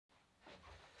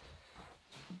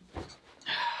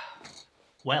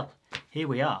Well, here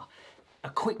we are.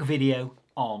 A quick video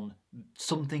on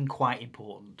something quite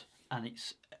important, and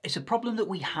it's a problem that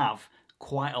we have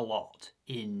quite a lot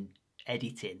in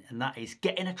editing, and that is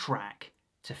getting a track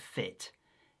to fit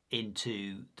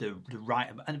into the right,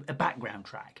 a background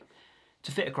track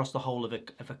to fit across the whole of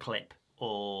a clip,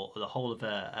 or the whole of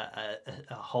a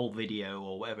whole video,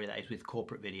 or whatever that is with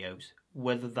corporate videos,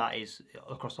 whether that is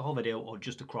across the whole video or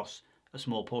just across a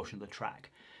small portion of the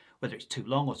track, whether it's too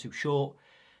long or too short.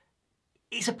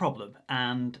 It's a problem,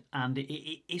 and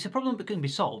it's a problem that can be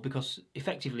solved because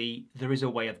effectively there is a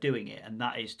way of doing it, and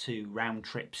that is to round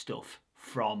trip stuff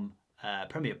from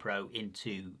Premiere Pro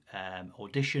into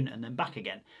Audition and then back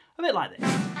again, a bit like this.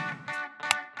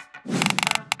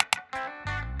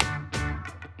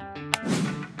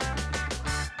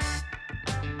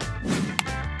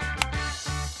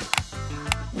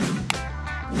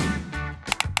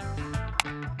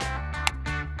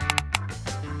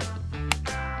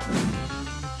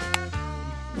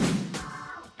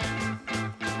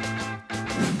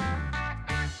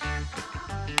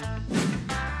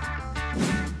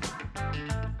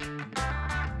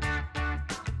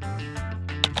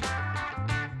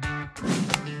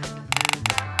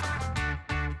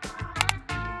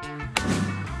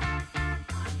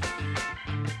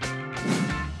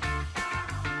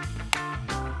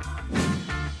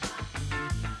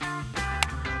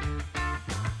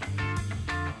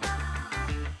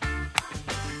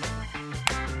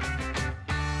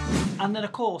 And then,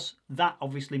 of course, that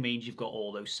obviously means you've got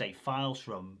all those saved files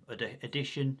from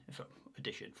Audition,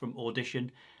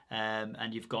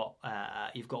 and you've got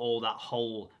all that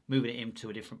whole moving it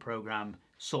into a different program,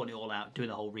 sorting it all out, doing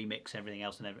the whole remix, everything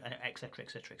else, and etc.,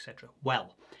 etc., etc.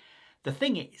 Well, the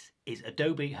thing is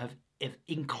Adobe have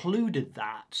included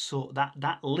that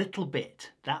little bit,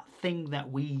 that thing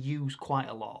that we use quite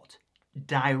a lot,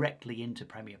 directly into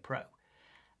Premiere Pro,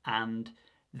 and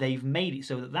they've made it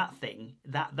so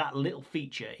that little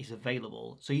feature is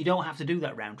available, so you don't have to do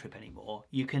that round trip anymore.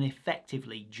 You can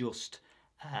effectively just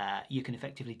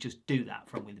do that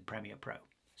from within Premiere Pro.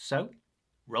 So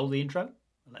roll the intro and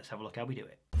let's have a look how we do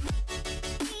it.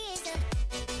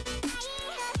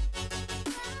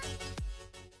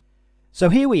 So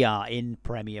here we are in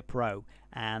Premiere Pro,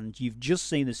 and you've just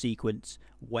seen the sequence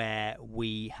where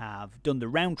we have done the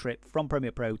round trip from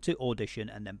Premiere Pro to Audition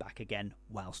and then back again,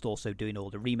 whilst also doing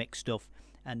all the remix stuff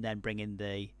and then bringing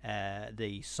the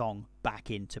song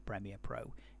back into Premiere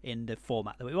Pro in the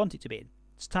format that we want it to be in.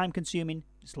 It's time consuming,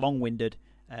 it's long-winded,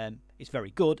 it's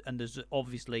very good, and there's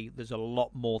a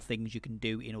lot more things you can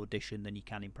do in Audition than you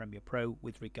can in Premiere Pro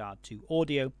with regard to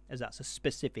audio, as that's a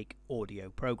specific audio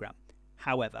program.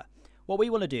 However, what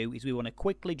we want to do is we want to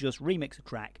quickly just remix a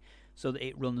track so that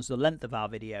it runs the length of our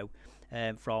video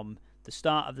from the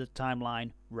start of the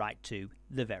timeline right to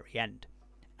the very end.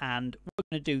 And what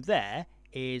we're going to do there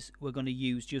is we're going to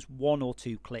use just 1 or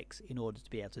 2 clicks in order to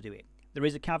be able to do it. There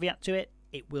is a caveat to it.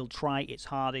 It will try its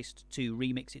hardest to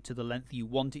remix it to the length you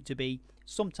want it to be.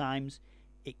 Sometimes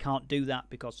it can't do that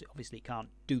because obviously it can't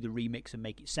do the remix and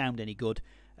make it sound any good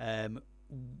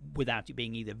without it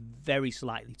being either very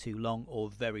slightly too long or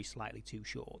very slightly too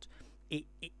short.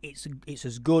 It's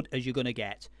as good as you're going to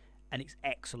get, and it's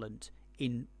excellent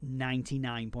in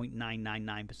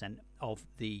 99.999% of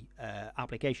the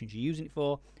applications you're using it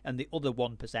for, and the other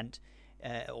 1%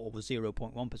 or the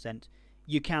 0.1%,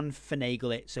 you can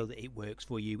finagle it so that it works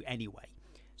for you anyway.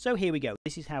 So here we go.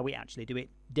 This is how we actually do it.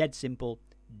 Dead simple,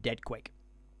 dead quick.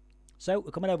 So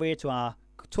we're coming over here to our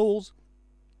tools,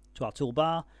 to our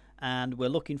toolbar, and we're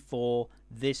looking for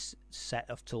this set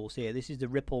of tools here. This is the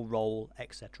ripple, roll,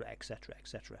 etc., etc.,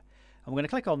 etc. And we're going to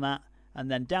click on that,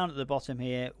 and then down at the bottom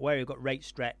here where you've got rate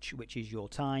stretch, which is your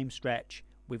time stretch,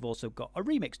 we've also got a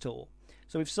remix tool.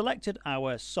 So we've selected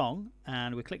our song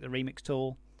and we click the remix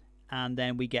tool, and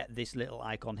then we get this little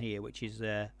icon here, which is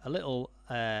a little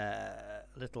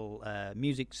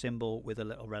music symbol with a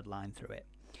little red line through it.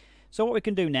 So what we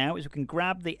can do now is we can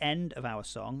grab the end of our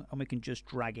song and we can just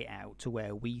drag it out to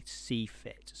where we see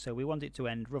fit. So we want it to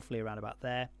end roughly around about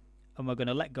there, and we're going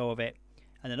to let go of it,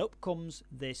 and then up comes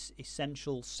this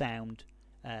essential sound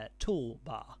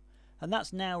toolbar, and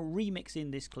that's now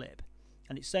remixing this clip,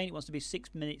 and it's saying it wants to be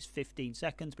 6 minutes 15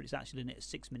 seconds, but it's actually in it at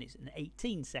 6 minutes and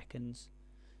 18 seconds.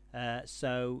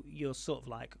 So you're sort of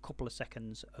like a couple of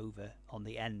seconds over on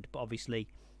the end, but obviously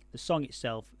the song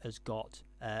itself has got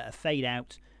a fade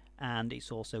out, and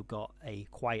it's also got a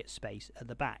quiet space at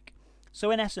the back.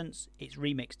 So in essence, it's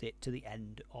remixed it to the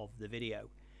end of the video.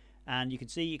 And you can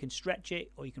see you can stretch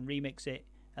it or you can remix it,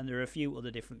 and there are a few other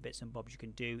different bits and bobs you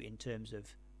can do in terms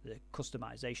of the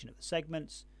customization of the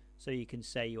segments. So you can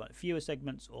say you want fewer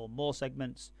segments or more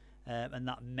segments, and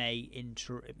that may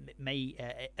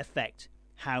affect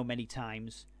how many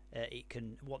times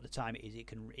what the time it is it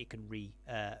can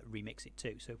remix it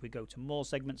to. So if we go to more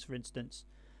segments, for instance,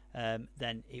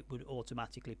 then it would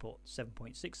automatically put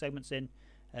 7.6 segments in,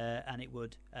 and it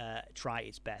would try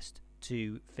its best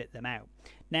to fit them out.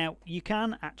 Now you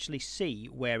can actually see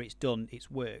where it's done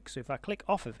its work. So if I click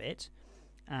off of it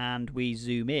and we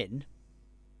zoom into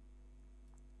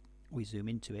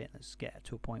it, let's get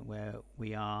to a point where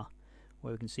we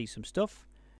can see some stuff.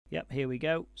 Yep, here we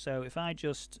go. So if I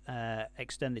just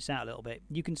extend this out a little bit,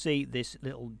 you can see this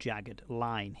little jagged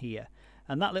line here,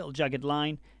 and that little jagged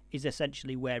line is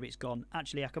essentially where it's gone.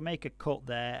 Actually, I can make a cut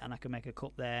there, and I can make a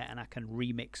cut there, and I can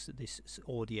remix this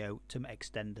audio to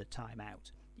extend the time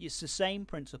out. It's the same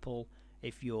principle.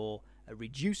 If you're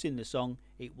reducing the song,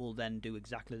 it will then do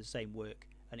exactly the same work,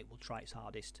 and it will try its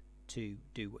hardest to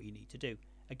do what you need to do.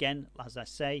 Again, as I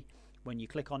say, when you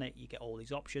click on it, you get all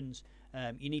these options.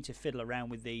 You need to fiddle around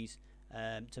with these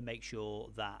to make sure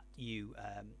that you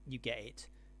get it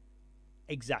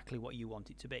exactly what you want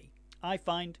it to be. I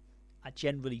find I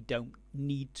generally don't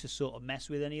need to sort of mess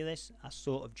with any of this. I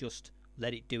sort of just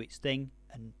let it do its thing,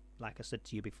 and like I said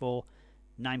to you before,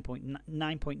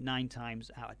 9.9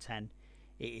 times out of 10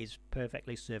 it is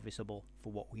perfectly serviceable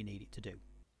for what we need it to do.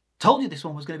 Told you this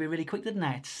one was going to be really quick, didn't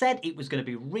I? I said it was going to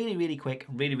be really, really quick,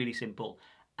 really simple,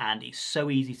 and it's so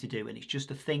easy to do, and it's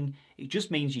just a thing. It just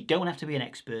means you don't have to be an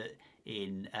expert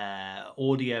in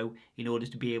audio in order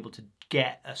to be able to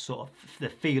get a sort of the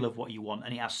feel of what you want,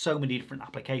 and it has so many different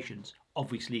applications.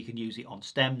 Obviously you can use it on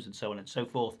stems and so on and so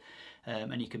forth,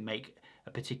 and you can make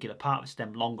a particular part of a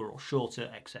stem longer or shorter,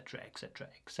 etc, etc,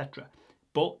 etc.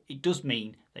 But it does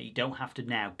mean that you don't have to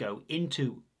now go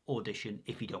into Audition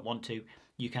if you don't want to.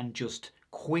 You can just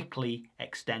quickly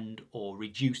extend or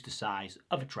reduce the size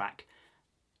of a track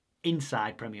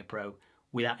inside Premiere Pro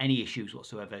without any issues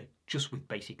whatsoever, just with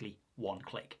basically one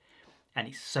click. And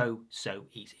it's so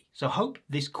easy. So I hope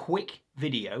this quick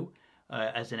video,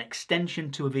 as an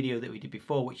extension to a video that we did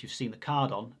before, which you've seen the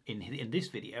card on in this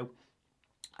video,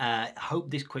 I hope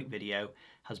this quick video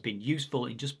has been useful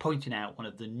in just pointing out one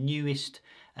of the newest,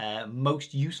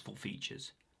 most useful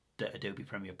features that Adobe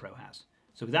Premiere Pro has.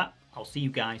 So with that, I'll see you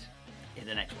guys in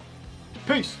the next one.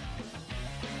 Peace!